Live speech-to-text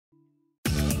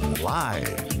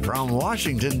Live from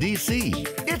Washington, D.C.,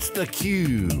 it's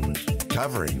theCUBE,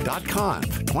 covering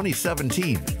 .conf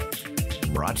 2017.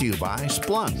 Brought to you by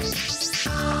Splunk.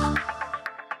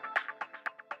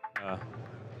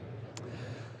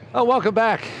 Welcome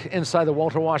back inside the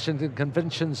Walter Washington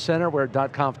Convention Center. We're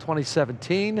at .conf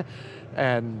 2017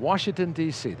 and Washington,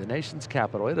 D.C., the nation's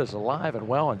capital. It is alive and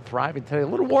well and thriving today. A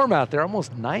little warm out there,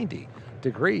 almost 90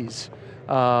 degrees.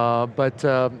 But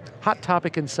hot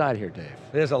topic inside here, Dave.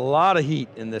 There's a lot of heat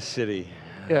in this city.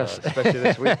 Yes. Especially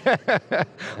this week. A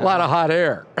lot of hot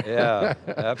air. Yeah,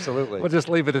 absolutely. We'll just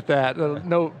leave it at that.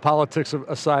 No politics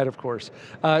aside, of course.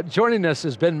 Joining us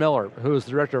is Ben Miller, who is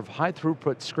the Director of High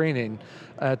Throughput Screening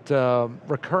at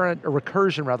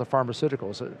Recursion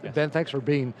Pharmaceuticals. Yes. Ben, thanks for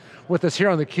being with us here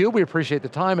on theCUBE. We appreciate the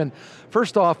time. And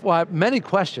first off, well, I have many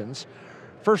questions.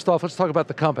 First off, let's talk about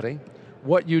the company,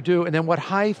 what you do, and then what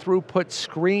high throughput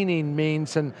screening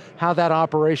means and how that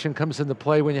operation comes into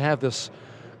play when you have this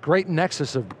great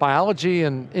nexus of biology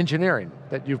and engineering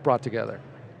that you've brought together.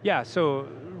 Yeah, so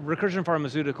Recursion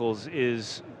Pharmaceuticals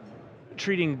is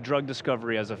treating drug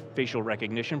discovery as a facial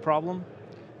recognition problem.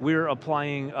 We're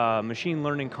applying machine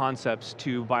learning concepts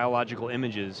to biological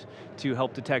images to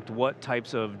help detect what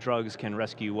types of drugs can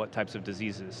rescue what types of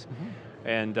diseases. Mm-hmm.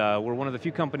 And we're one of the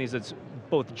few companies that's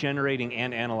both generating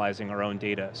and analyzing our own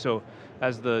data. So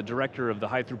as the director of the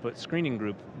high throughput screening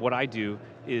group, what I do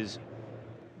is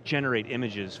generate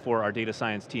images for our data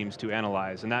science teams to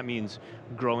analyze, and that means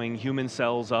growing human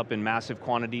cells up in massive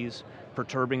quantities,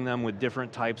 perturbing them with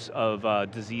different types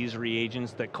of disease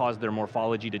reagents that cause their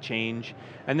morphology to change,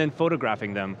 and then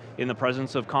photographing them in the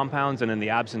presence of compounds and in the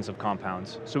absence of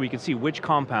compounds. So we can see which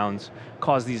compounds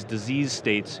cause these disease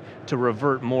states to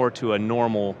revert more to a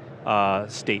normal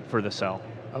state for the cell.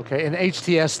 Okay, and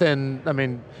HTS then, I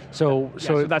mean, so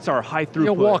that's our high throughput.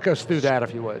 You'll walk us through that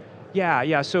if you would.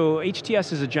 Yeah, so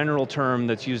HTS is a general term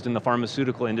that's used in the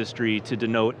pharmaceutical industry to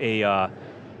denote a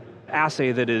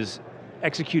assay that is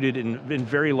executed in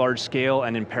very large scale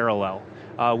and in parallel.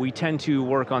 We tend to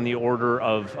work on the order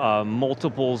of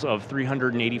multiples of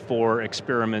 384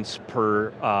 experiments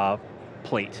per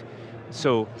plate.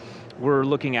 So we're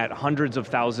looking at hundreds of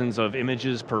thousands of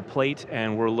images per plate,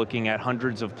 and we're looking at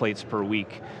hundreds of plates per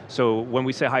week. So when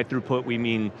we say high throughput, we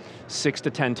mean 6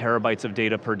 to 10 terabytes of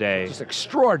data per day. Just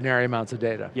extraordinary amounts of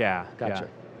data. Yeah, gotcha.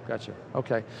 Gotcha.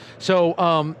 Okay. So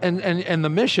and the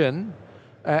mission,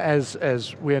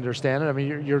 as we understand it, I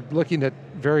mean you're looking at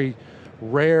very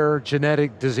rare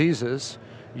genetic diseases.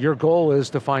 Your goal is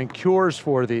to find cures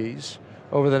for these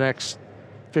over the next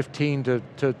 15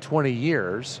 to 20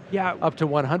 years, yeah, up to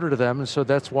 100 of them, and so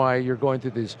that's why you're going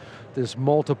through these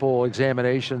multiple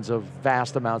examinations of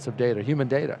vast amounts of data, human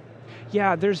data.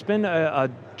 Yeah, there's been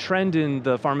a trend in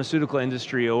the pharmaceutical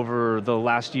industry over the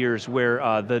last years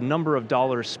where the number of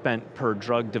dollars spent per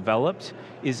drug developed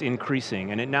is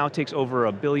increasing, and it now takes over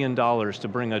 $1 billion to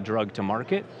bring a drug to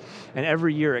market, and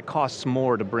every year it costs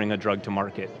more to bring a drug to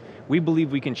market. We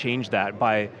believe we can change that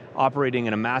by operating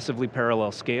in a massively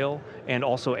parallel scale and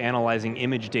also analyzing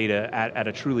image data at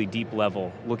a truly deep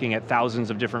level, looking at thousands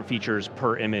of different features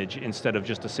per image instead of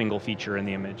just a single feature in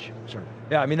the image. Sure.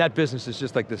 Yeah, I mean that business is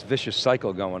just like this vicious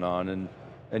cycle going on,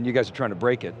 and you guys are trying to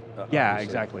break it. Yeah, obviously.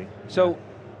 exactly. So,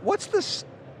 what's the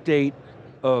state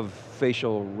of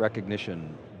facial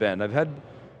recognition, Ben? I've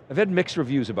had mixed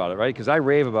reviews about it, right? Because I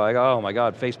rave about it, oh my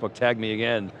God, Facebook tagged me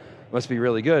again. Must be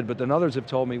really good, but then others have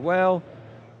told me, well,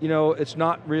 you know, it's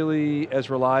not really as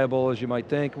reliable as you might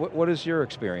think. What has your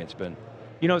experience been?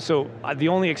 You know, so the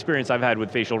only experience I've had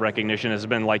with facial recognition has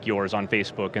been like yours on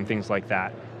Facebook and things like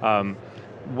that.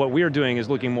 What we're doing is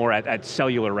looking more at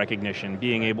cellular recognition,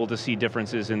 being able to see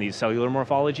differences in these cellular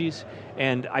morphologies,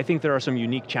 and I think there are some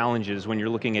unique challenges when you're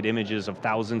looking at images of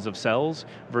thousands of cells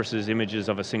versus images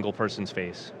of a single person's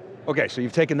face. Okay, so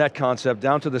you've taken that concept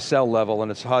down to the cell level and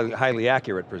it's highly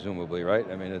accurate, presumably, right?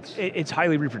 I mean, it's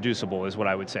highly reproducible is what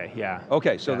I would say, yeah.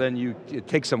 Okay, so then it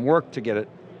takes some work to get it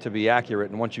to be accurate,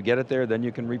 and once you get it there, then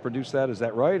you can reproduce that, is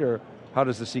that right? Or how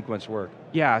does the sequence work?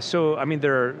 Yeah, so I mean,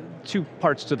 there are two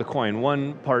parts to the coin.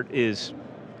 One part is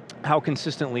how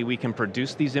consistently we can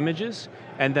produce these images,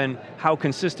 and then how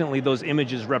consistently those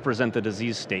images represent the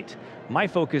disease state. My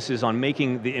focus is on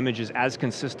making the images as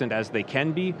consistent as they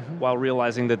can be, while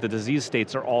realizing that the disease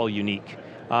states are all unique.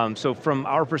 So from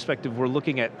our perspective, we're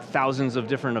looking at thousands of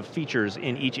different features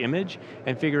in each image,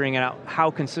 and figuring out how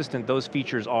consistent those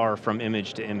features are from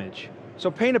image to image.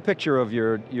 So paint a picture of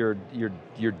your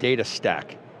data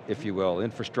stack, if you will,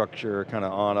 infrastructure kind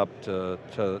of on up to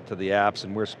the apps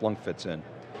and where Splunk fits in.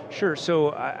 Sure,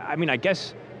 so I mean, I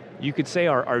guess You could say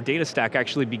our data stack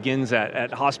actually begins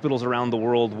at hospitals around the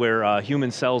world where human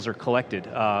cells are collected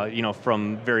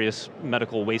from various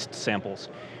medical waste samples.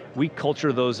 We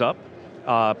culture those up,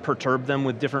 perturb them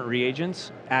with different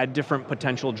reagents, add different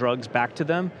potential drugs back to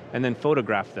them, and then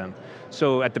photograph them.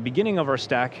 So at the beginning of our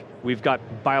stack, we've got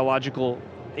biological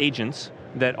agents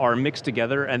that are mixed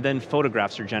together, and then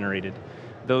photographs are generated.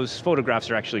 Those photographs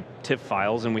are actually TIFF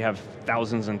files, and we have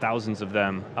thousands and thousands of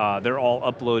them. They're all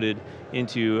uploaded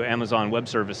into Amazon Web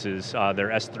Services, their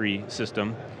S3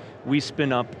 system. We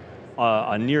spin up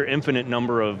a near infinite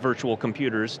number of virtual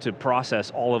computers to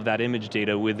process all of that image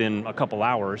data within a couple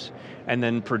hours, and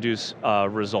then produce a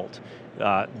result.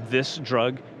 This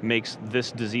drug makes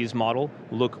this disease model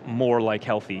look more like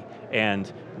healthy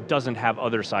and doesn't have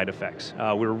other side effects.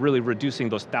 We're really reducing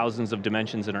those thousands of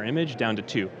dimensions in our image down to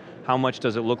 2. How much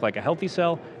does it look like a healthy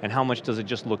cell, and how much does it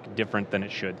just look different than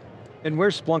it should? And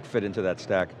where's Splunk fit into that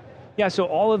stack? Yeah, so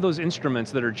all of those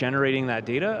instruments that are generating that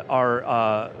data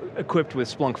are equipped with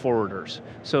Splunk forwarders.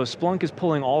 So Splunk is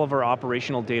pulling all of our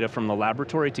operational data from the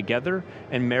laboratory together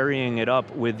and marrying it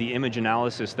up with the image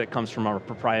analysis that comes from our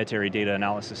proprietary data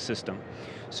analysis system.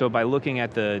 So by looking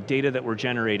at the data that we're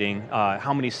generating,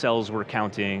 how many cells we're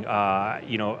counting,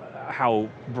 how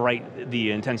bright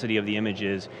the intensity of the image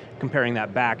is, comparing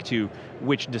that back to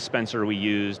which dispenser we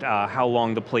used, how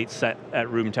long the plate's set at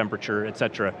room temperature, et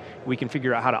cetera. We can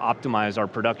figure out how to optimize our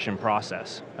production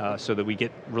process so that we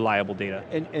get reliable data.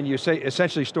 And you say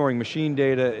essentially storing machine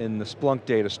data in the Splunk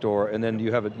data store, and then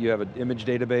you have an image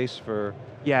database for?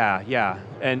 Yeah,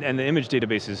 and the image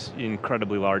database is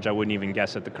incredibly large. I wouldn't even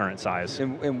guess at the current size.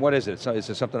 And what is it? So is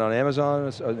it something on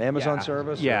Amazon, an Amazon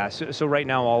service? Yeah, so right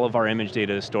now all of our image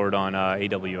data is stored on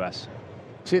AWS.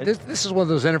 See, this is one of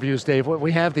those interviews, Dave,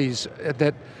 we have these,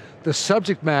 that the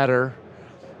subject matter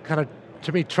kind of,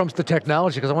 to me, trumps the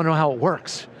technology because I want to know how it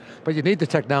works. But you need the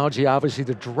technology, obviously,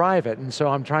 to drive it, and so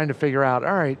I'm trying to figure out,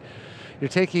 all right, you're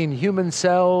taking human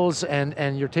cells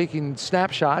and you're taking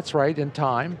snapshots, right, in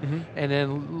time, and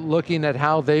then looking at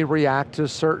how they react to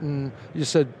certain, you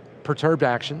said, perturbed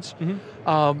actions.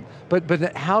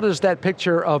 But how does that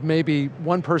picture of maybe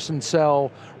one person's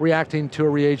cell reacting to a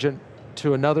reagent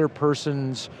to another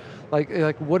person's,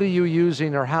 like what are you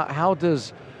using, or how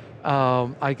does,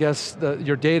 I guess,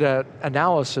 your data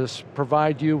analysis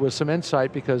provide you with some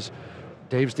insight, because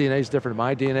Dave's DNA is different,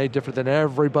 my DNA different than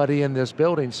everybody in this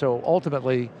building, so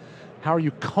ultimately, how are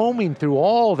you combing through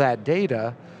all that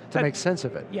data to make sense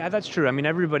of it? Yeah, that's true. I mean,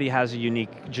 everybody has a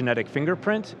unique genetic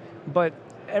fingerprint, but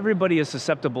everybody is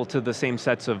susceptible to the same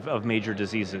sets of major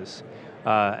diseases.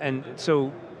 And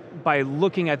so by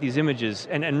looking at these images,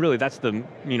 and really that's the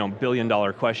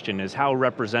billion-dollar question, is how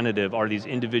representative are these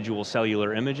individual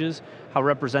cellular images? How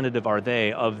representative are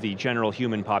they of the general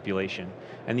human population?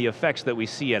 And the effects that we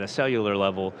see at a cellular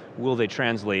level, will they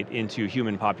translate into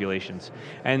human populations?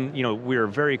 And we're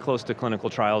very close to clinical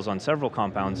trials on several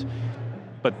compounds,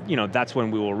 but that's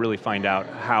when we will really find out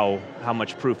how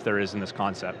much proof there is in this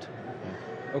concept.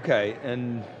 Okay,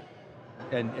 and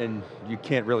you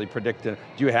can't really predict it.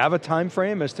 Do you have a time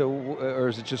frame as to, or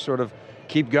is it just sort of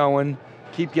keep going,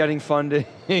 keep getting funding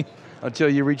until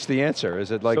you reach the answer?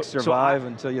 Is it like survive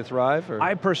until you thrive? Or?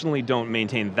 I personally don't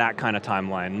maintain that kind of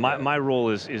timeline. My role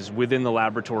is within the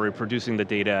laboratory, producing the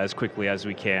data as quickly as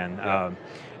we can.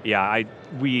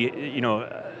 We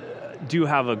do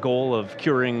have a goal of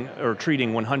curing or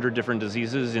treating 100 different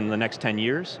diseases in the next 10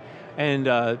 years. And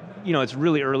it's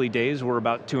really early days. We're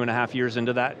about 2.5 years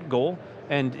into that goal.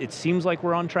 And it seems like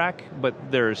we're on track, but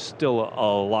there's still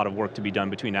a lot of work to be done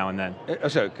between now and then.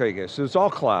 So it's all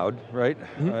cloud, right?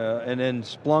 And then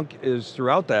Splunk is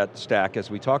throughout that stack, as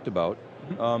we talked about.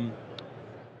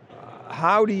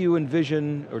 How do you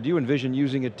envision, or do you envision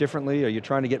using it differently? Are you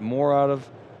trying to get more out of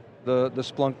the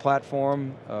Splunk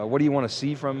platform? What do you want to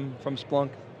see from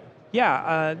Splunk?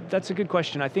 Yeah, that's a good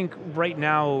question. I think right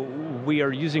now we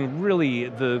are using really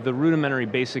the rudimentary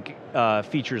basic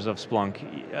features of Splunk.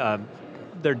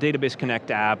 Their Database Connect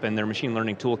app and their machine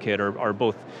learning toolkit are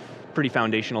both pretty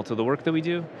foundational to the work that we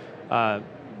do.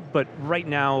 But right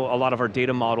now, a lot of our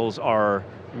data models are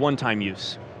one-time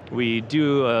use. We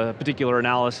do a particular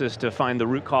analysis to find the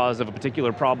root cause of a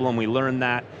particular problem, we learn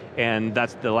that, and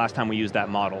that's the last time we use that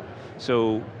model.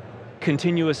 So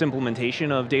continuous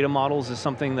implementation of data models is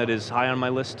something that is high on my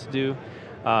list to do,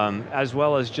 as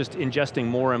well as just ingesting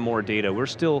more and more data. We're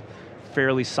still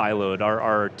fairly siloed.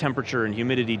 Our temperature and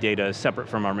humidity data is separate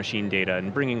from our machine data,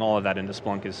 and bringing all of that into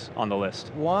Splunk is on the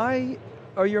list. Why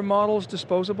Are your models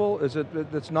disposable? Is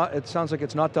it's not, it sounds like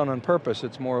it's not done on purpose,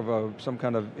 it's more of some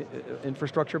kind of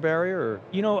infrastructure barrier? Or?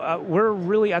 You know, we're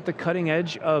really at the cutting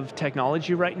edge of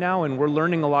technology right now, and we're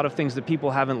learning a lot of things that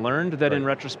people haven't learned that in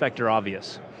retrospect are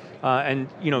obvious. And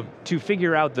you know, to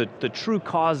figure out the true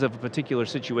cause of a particular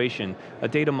situation, a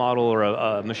data model or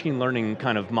a machine learning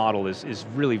kind of model is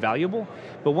really valuable,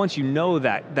 but once you know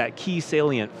that key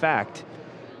salient fact,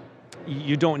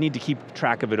 you don't need to keep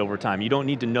track of it over time. You don't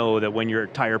need to know that when your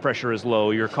tire pressure is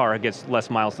low, your car gets less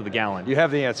miles to the gallon. You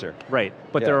have the answer. Right,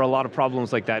 but there are a lot of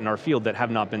problems like that in our field that have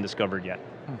not been discovered yet.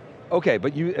 Okay,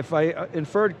 but if I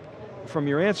inferred from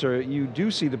your answer, you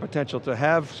do see the potential to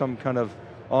have some kind of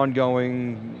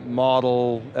ongoing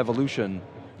model evolution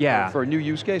for new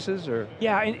use cases, or?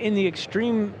 Yeah, in the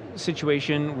extreme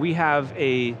situation, we have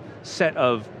a set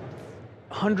of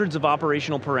hundreds of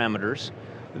operational parameters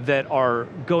that are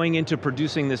going into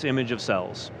producing this image of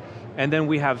cells. And then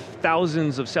we have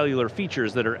thousands of cellular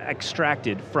features that are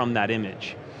extracted from that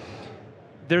image.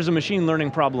 There's a machine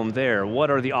learning problem there.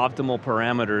 What are the optimal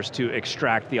parameters to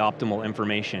extract the optimal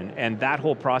information? And that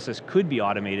whole process could be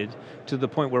automated to the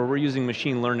point where we're using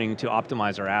machine learning to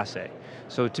optimize our assay.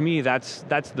 So to me, that's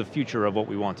the future of what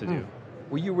we want to do.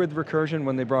 Were you with Recursion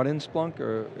when they brought in Splunk?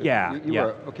 Or yeah, you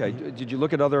were, okay. Did you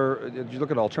look at did you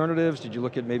look at alternatives? Did you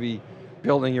look at maybe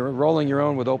rolling your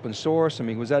own with open source? I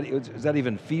mean, is that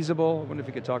even feasible? I wonder if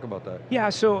you could talk about that. Yeah,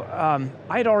 so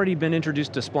I'd already been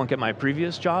introduced to Splunk at my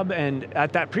previous job, and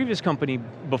at that previous company,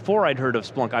 before I'd heard of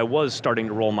Splunk, I was starting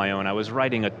to roll my own. I was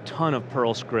writing a ton of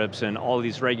Perl scripts and all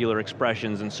these regular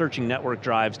expressions and searching network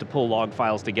drives to pull log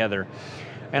files together.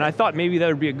 And I thought maybe that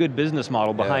would be a good business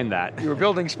model behind that. You were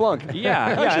building Splunk.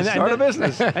 Yeah, start a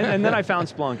business. and then I found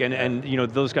Splunk, and you know,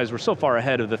 those guys were so far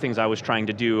ahead of the things I was trying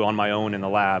to do on my own in the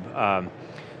lab.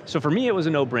 So for me, it was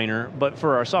a no-brainer, but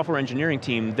for our software engineering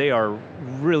team, they are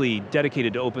really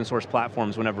dedicated to open source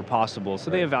platforms whenever possible. So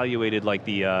they evaluated like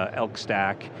the Elk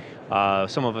stack.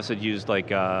 Some of us had used like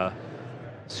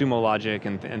Sumo Logic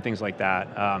and things like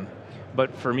that.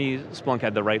 But for me, Splunk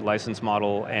had the right license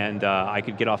model, and I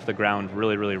could get off the ground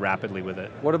really, really rapidly with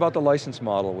it. What about the license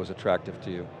model was attractive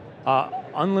to you?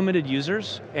 Unlimited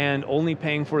users, and only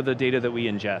paying for the data that we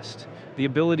ingest. The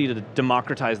ability to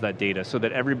democratize that data so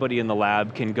that everybody in the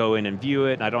lab can go in and view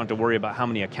it, and I don't have to worry about how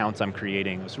many accounts I'm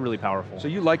creating. It was really powerful. So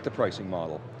you like the pricing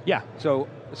model? Yeah. So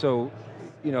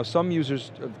you know, some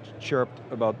users have chirped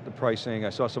about the pricing. I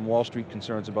saw some Wall Street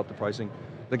concerns about the pricing.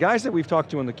 The guys that we've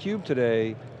talked to on theCUBE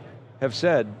today have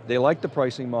said they like the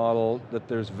pricing model, that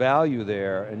there's value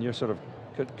there, and you're sort of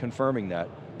confirming that.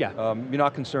 Yeah. You're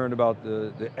not concerned about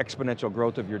the exponential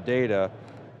growth of your data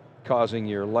causing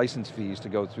your license fees to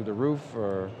go through the roof,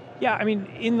 or? Yeah, I mean,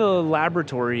 in the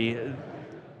laboratory,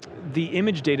 the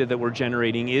image data that we're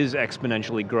generating is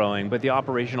exponentially growing, but the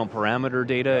operational parameter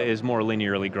data is more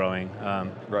linearly growing.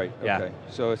 Right, okay.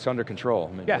 So it's under control,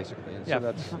 I mean, basically. And yeah,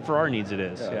 so that's, for our needs it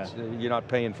is, You're not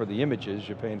paying for the images,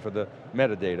 you're paying for the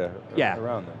metadata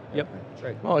around them. Yep.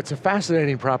 Great. Well, it's a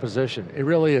fascinating proposition. It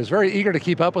really is. Very eager to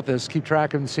keep up with this, keep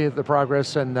track and see the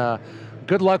progress, and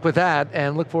good luck with that,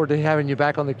 and look forward to having you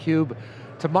back on theCUBE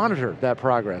to monitor that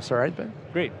progress, all right, Ben?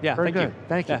 Great, yeah, Very thank good. you.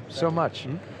 Thank you so much.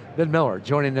 Ben Miller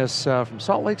joining us from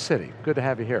Salt Lake City. Good to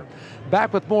have you here.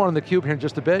 Back with more on theCUBE here in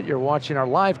just a bit. You're watching our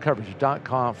live coverage of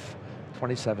 .conf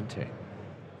 2017.